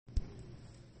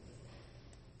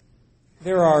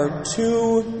There are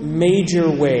two major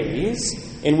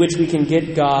ways in which we can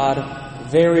get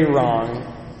God very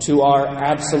wrong to our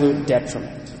absolute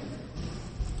detriment.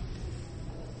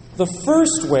 The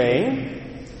first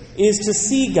way is to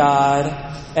see God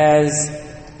as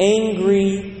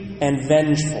angry and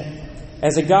vengeful,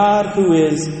 as a God who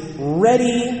is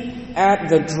ready at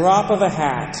the drop of a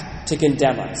hat to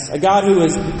condemn us, a God who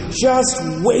is just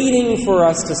waiting for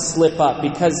us to slip up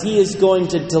because He is going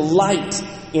to delight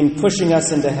in pushing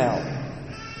us into hell.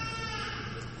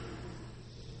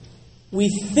 We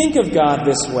think of God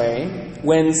this way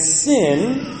when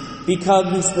sin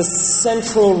becomes the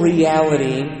central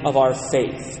reality of our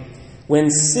faith, when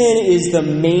sin is the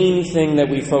main thing that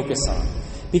we focus on.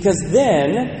 Because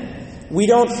then we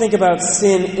don't think about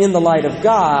sin in the light of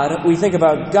God, we think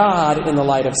about God in the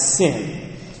light of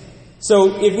sin.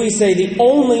 So if we say the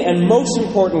only and most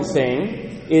important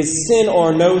thing is sin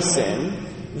or no sin,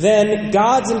 then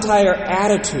God's entire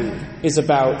attitude is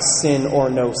about sin or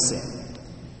no sin,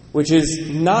 which is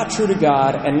not true to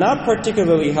God and not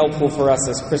particularly helpful for us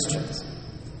as Christians.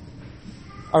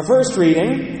 Our first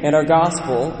reading and our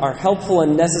gospel are helpful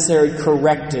and necessary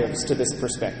correctives to this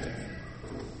perspective.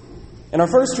 In our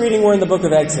first reading, we're in the book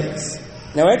of Exodus.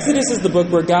 Now, Exodus is the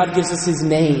book where God gives us His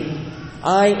name.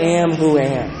 I am who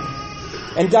am.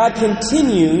 And God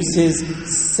continues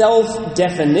His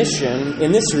self-definition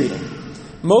in this reading.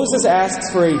 Moses asks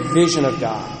for a vision of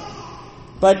God.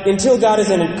 But until God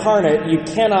is incarnate, you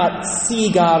cannot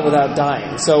see God without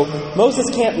dying. So Moses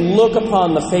can't look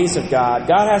upon the face of God.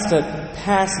 God has to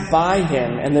pass by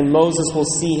Him, and then Moses will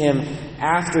see Him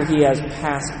after he has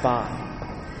passed by.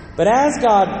 But as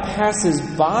God passes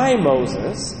by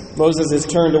Moses is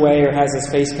turned away or has his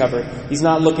face covered. He's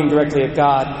not looking directly at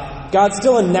God. God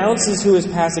still announces who is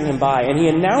passing him by, and He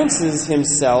announces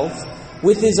Himself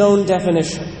with His own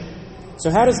definition. So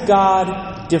how does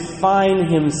God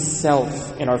define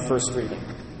Himself in our first reading?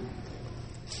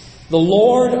 The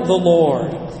Lord,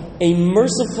 a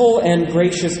merciful and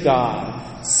gracious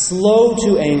God, slow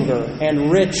to anger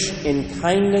and rich in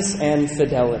kindness and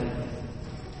fidelity.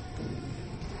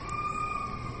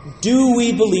 Do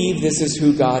we believe this is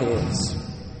who God is?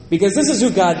 Because this is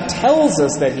who God tells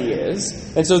us that He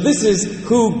is, and so this is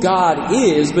who God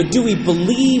is, but do we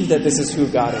believe that this is who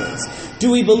God is?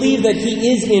 Do we believe that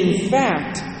He is in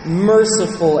fact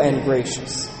merciful and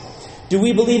gracious? Do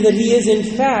we believe that He is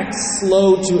in fact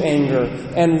slow to anger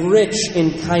and rich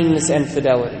in kindness and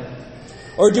fidelity?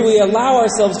 Or do we allow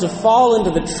ourselves to fall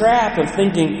into the trap of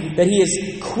thinking that He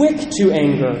is quick to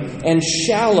anger and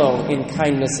shallow in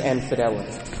kindness and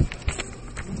fidelity?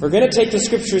 If we're going to take the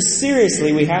Scriptures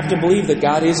seriously, we have to believe that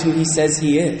God is who He says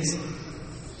He is.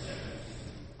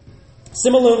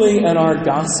 Similarly, in our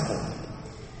gospel,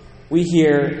 we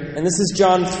hear, and this is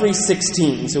John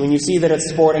 3:16, so when you see that at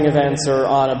sporting events or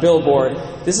on a billboard,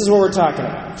 this is what we're talking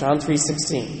about, John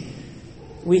 3:16.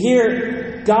 We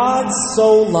hear, God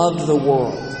so loved the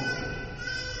world.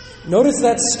 Notice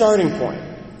that starting point.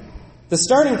 The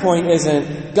starting point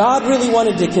isn't, God really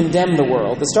wanted to condemn the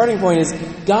world. The starting point is,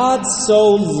 God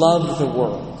so loved the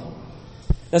world.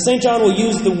 Now, St. John will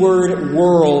use the word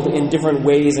world in different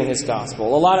ways in his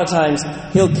gospel. A lot of times,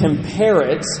 he'll compare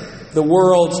it, the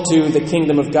world, to the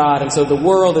kingdom of God. And so the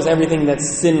world is everything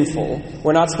that's sinful.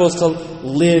 We're not supposed to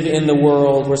live in the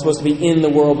world. We're supposed to be in the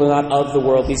world, but not of the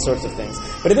world, these sorts of things.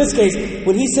 But in this case,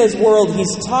 when he says world,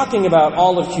 he's talking about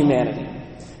all of humanity.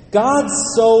 God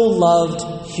so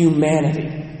loved humanity.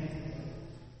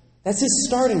 That's His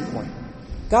starting point.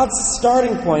 God's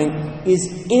starting point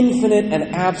is infinite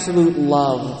and absolute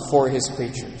love for His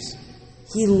creatures.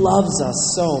 He loves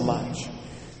us so much.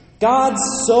 God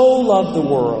so loved the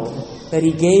world that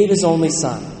He gave His only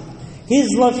Son. His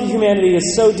love for humanity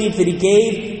is so deep that He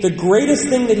gave the greatest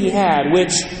thing that He had,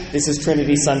 which, this is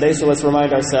Trinity Sunday, so let's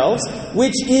remind ourselves,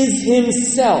 which is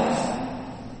Himself.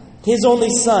 His only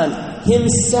Son,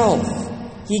 Himself.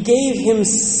 He gave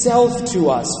Himself to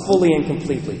us fully and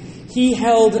completely. He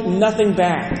held nothing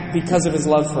back because of His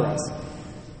love for us.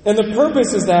 And the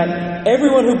purpose is that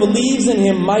everyone who believes in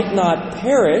Him might not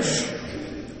perish,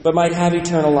 but might have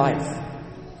eternal life.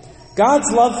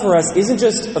 God's love for us isn't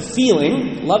just a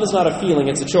feeling. Love is not a feeling,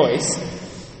 it's a choice.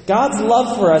 God's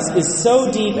love for us is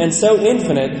so deep and so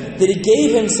infinite that He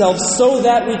gave Himself so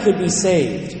that we could be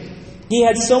saved. He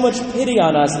had so much pity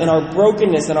on us in our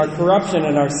brokenness and our corruption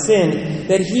and our sin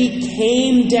that He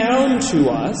came down to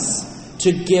us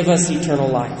to give us eternal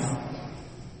life.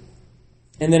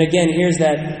 And then again, here's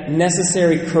that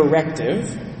necessary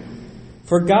corrective.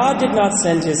 For God did not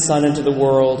send His Son into the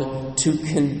world to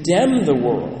condemn the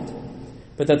world,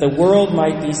 but that the world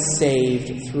might be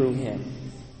saved through Him.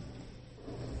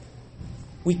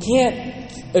 We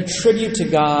can't attribute to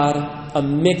God a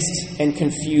mixed and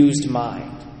confused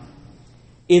mind.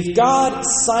 If God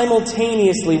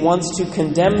simultaneously wants to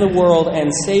condemn the world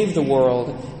and save the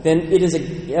world, then He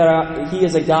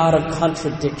is a God of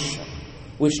contradiction,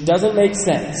 which doesn't make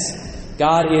sense.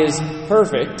 God is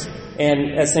perfect,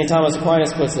 and as St. Thomas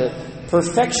Aquinas puts it,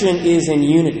 perfection is in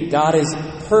unity. God is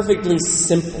perfectly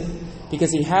simple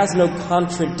because He has no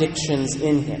contradictions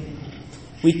in Him.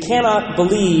 We cannot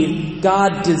believe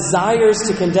God desires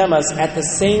to condemn us at the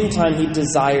same time He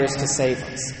desires to save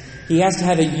us. He has to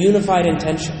have a unified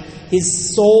intention.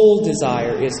 His sole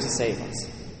desire is to save us.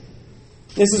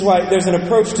 This is why there's an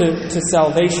approach to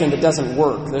salvation that doesn't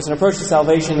work. There's an approach to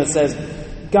salvation that says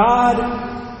God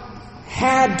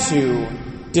had to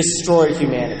destroy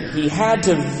humanity. He had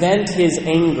to vent His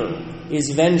anger,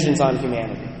 His vengeance on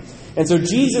humanity. And so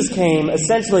Jesus came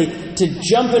essentially to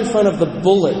jump in front of the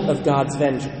bullet of God's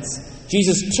vengeance.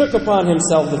 Jesus took upon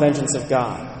Himself the vengeance of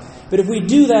God. But if we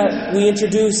do that, we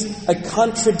introduce a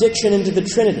contradiction into the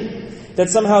Trinity, that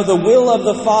somehow the will of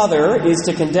the Father is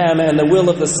to condemn and the will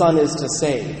of the Son is to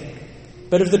save.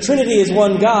 But if the Trinity is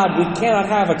one God, we cannot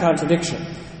have a contradiction.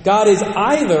 God is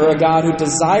either a God who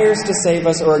desires to save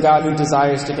us or a God who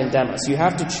desires to condemn us. You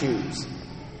have to choose.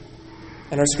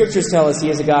 And our scriptures tell us He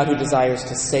is a God who desires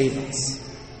to save us.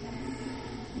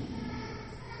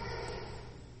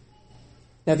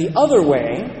 Now, the other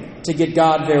way to get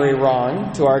God very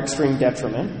wrong, to our extreme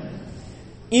detriment,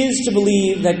 is to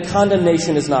believe that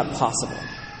condemnation is not possible.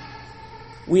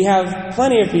 We have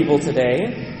plenty of people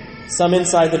today, some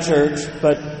inside the church,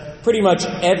 but pretty much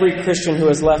every Christian who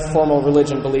has left formal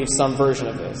religion believes some version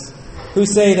of this, who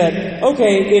say that,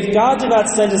 okay, if God did not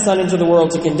send His Son into the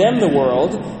world to condemn the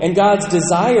world, and God's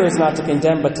desire is not to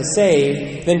condemn but to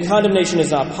save, then condemnation is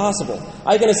not possible.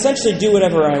 I can essentially do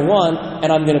whatever I want,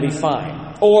 and I'm going to be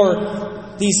fine. Or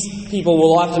these people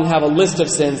will often have a list of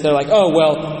sins. They're like, oh,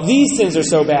 well, these sins are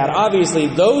so bad. Obviously,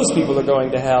 those people are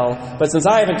going to hell. But since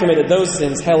I haven't committed those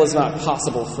sins, hell is not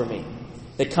possible for me.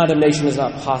 That condemnation is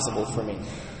not possible for me.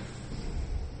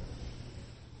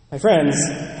 My friends,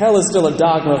 hell is still a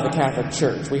dogma of the Catholic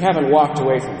Church. We haven't walked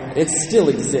away from that. It still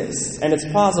exists, and it's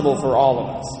possible for all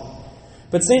of us.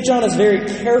 But St. John is very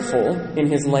careful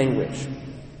in his language.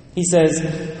 He says,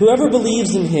 whoever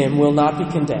believes in Him will not be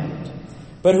condemned.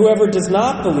 But whoever does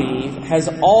not believe has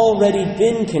already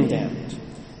been condemned,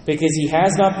 because he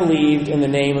has not believed in the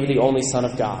name of the only Son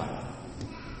of God.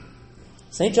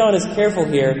 St. John is careful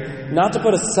here not to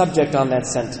put a subject on that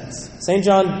sentence. St.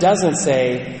 John doesn't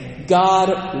say, God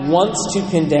wants to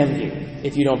condemn you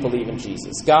if you don't believe in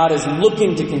Jesus. God is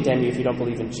looking to condemn you if you don't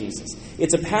believe in Jesus.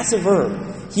 It's a passive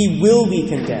verb. He will be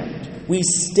condemned. We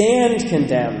stand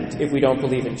condemned if we don't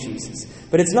believe in Jesus.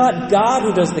 But it's not God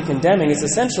who does the condemning. It's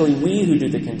essentially we who do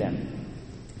the condemning.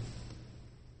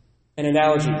 An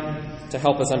analogy to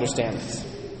help us understand this.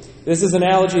 This is an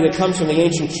analogy that comes from the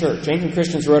ancient church. Ancient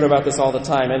Christians wrote about this all the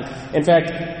time. And in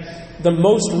fact, the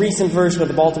most recent version of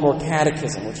the Baltimore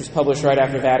Catechism, which was published right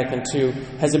after Vatican II,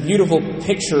 has a beautiful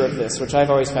picture of this, which I've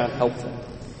always found helpful.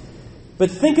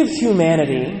 But think of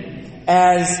humanity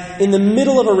as in the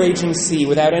middle of a raging sea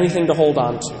without anything to hold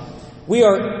on to. We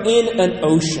are in an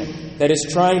ocean that is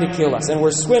trying to kill us, and we're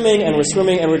swimming, and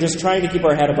we're just trying to keep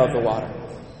our head above the water.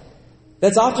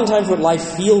 That's oftentimes what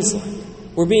life feels like.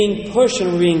 We're being pushed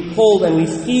and we're being pulled, and we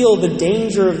feel the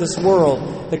danger of this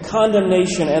world, the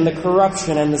condemnation and the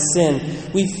corruption and the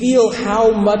sin. We feel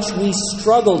how much we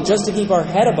struggle just to keep our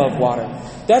head above water.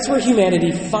 That's where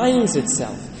humanity finds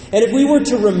itself. And if we were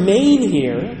to remain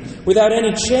here without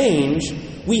any change,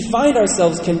 we find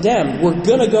ourselves condemned. We're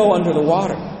going to go under the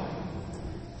water.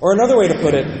 Or another way to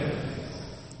put it,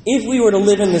 if we were to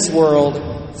live in this world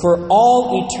for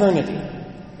all eternity,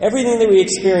 everything that we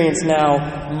experience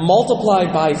now,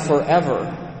 multiplied by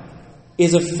forever,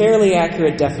 is a fairly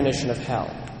accurate definition of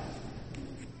hell.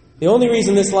 The only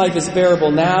reason this life is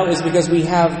bearable now is because we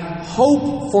have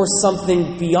hope for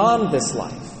something beyond this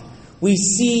life. We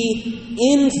see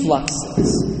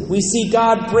influxes. We see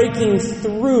God breaking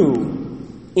through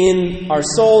in our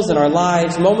souls and our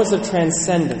lives, moments of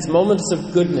transcendence, moments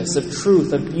of goodness, of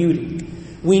truth, of beauty.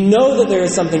 We know that there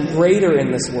is something greater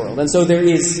in this world, and so there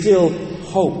is still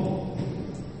hope.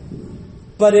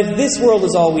 But if this world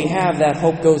is all we have, that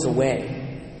hope goes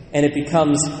away, and it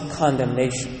becomes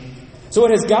condemnation. So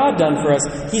what has God done for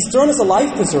us? He's thrown us a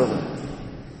life preserver.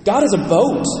 God is a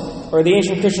boat, or the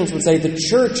ancient Christians would say the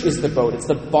church is the boat. It's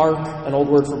the bark, an old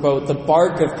word for boat, the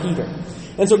bark of Peter.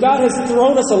 And so God has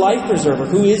thrown us a life preserver,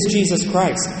 who is Jesus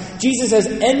Christ. Jesus has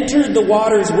entered the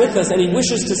waters with us, and He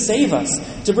wishes to save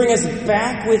us, to bring us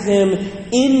back with Him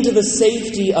into the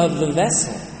safety of the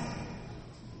vessel.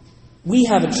 We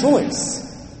have a choice.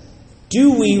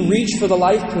 Do we reach for the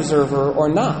life preserver or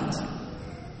not?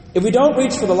 If we don't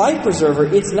reach for the life preserver,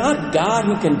 it's not God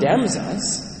who condemns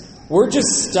us. We're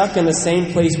just stuck in the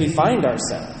same place we find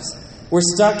ourselves. We're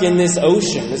stuck in this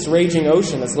ocean, this raging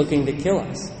ocean that's looking to kill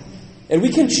us. And we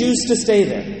can choose to stay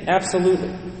there.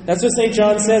 Absolutely. That's what St.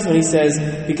 John says when he says,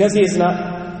 because he is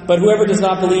not, but whoever does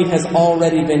not believe has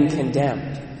already been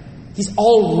condemned. He's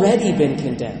already been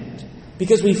condemned.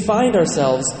 Because we find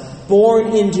ourselves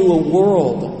born into a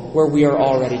world where we are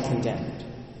already condemned.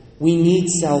 We need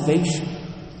salvation.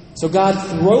 So God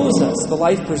throws us the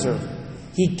life preserver.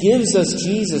 He gives us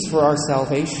Jesus for our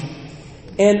salvation.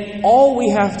 And all we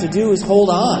have to do is hold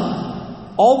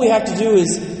on. All we have to do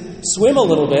is swim a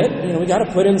little bit. We got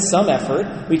to put in some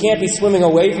effort. We can't be swimming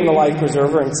away from the life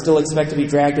preserver and still expect to be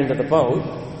dragged into the boat.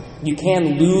 You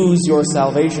can lose your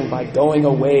salvation by going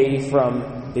away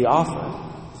from the offer.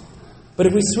 But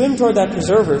if we swim toward that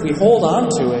preserver, if we hold on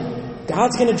to it,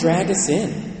 God's going to drag us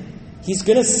in. He's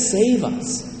going to save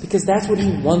us because that's what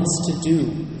He wants to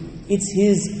do. It's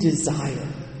His desire.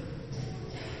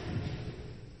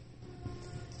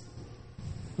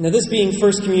 Now, this being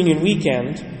First Communion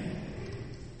weekend,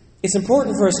 it's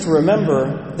important for us to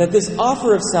remember that this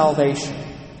offer of salvation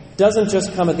doesn't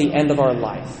just come at the end of our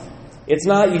life. It's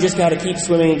not you just got to keep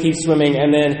swimming,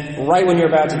 and then right when you're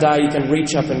about to die, you can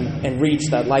reach up and reach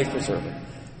that life preserver.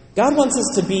 God wants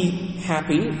us to be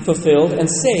happy, fulfilled, and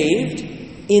saved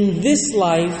in this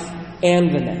life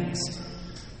and the next.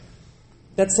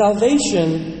 That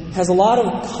salvation has a lot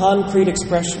of concrete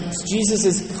expressions. Jesus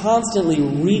is constantly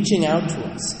reaching out to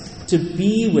us, to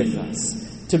be with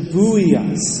us, to buoy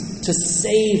us, to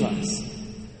save us.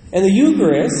 And the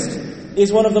Eucharist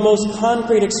is one of the most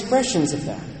concrete expressions of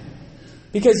that.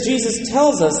 Because Jesus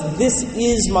tells us, this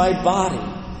is my body,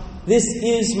 this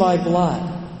is my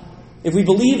blood. If we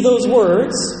believe those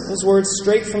words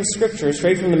straight from Scripture,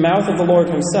 straight from the mouth of the Lord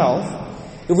Himself,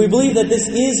 if we believe that this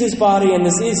is His body and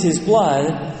this is His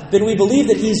blood, then we believe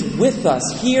that He's with us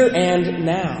here and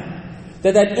now.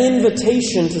 That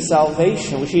invitation to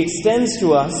salvation, which He extends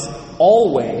to us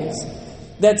always,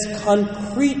 that's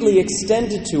concretely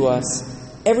extended to us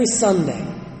every Sunday,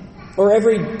 or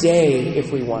every day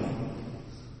if we want it.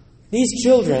 These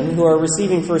children who are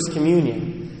receiving First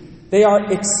Communion, they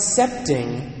are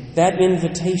accepting that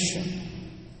invitation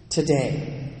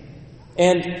today.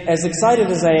 And as excited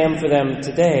as I am for them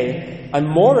today, I'm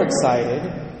more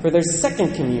excited for their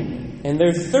second communion, and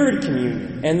their third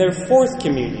communion, and their fourth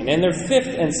communion, and their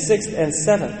fifth and sixth and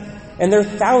seventh, and their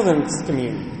 1000th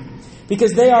communion.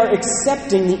 Because they are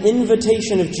accepting the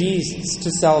invitation of Jesus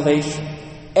to salvation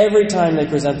every time they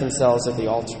present themselves at the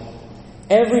altar.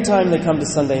 Every time they come to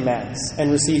Sunday Mass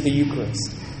and receive the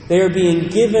Eucharist, they are being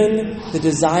given the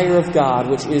desire of God,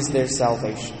 which is their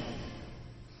salvation.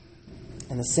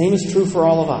 And the same is true for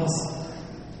all of us.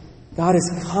 God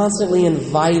is constantly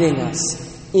inviting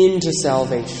us into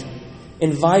salvation,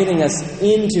 inviting us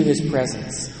into His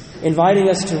presence, inviting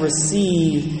us to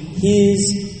receive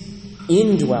His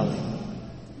indwelling.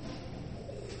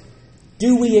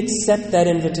 Do we accept that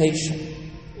invitation?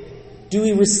 Do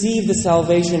we receive the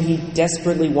salvation He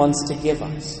desperately wants to give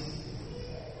us?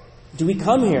 Do we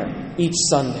come here each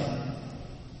Sunday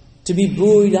to be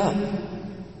buoyed up,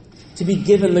 to be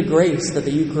given the grace that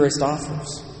the Eucharist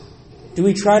offers? Do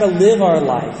we try to live our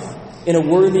life in a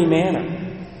worthy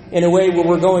manner, in a way where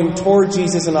we're going toward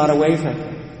Jesus and not away from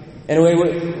Him, in a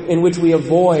way in which we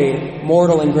avoid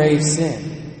mortal and grave sin?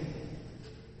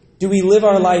 Do we live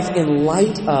our life in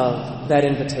light of that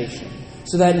invitation,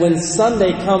 so that when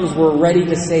Sunday comes, we're ready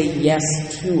to say yes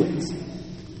to it?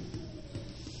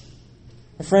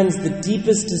 My friends, the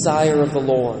deepest desire of the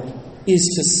Lord is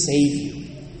to save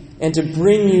you and to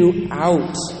bring you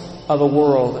out of a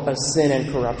world of sin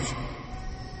and corruption.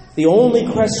 The only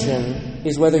question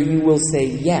is whether you will say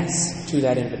yes to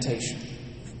that invitation.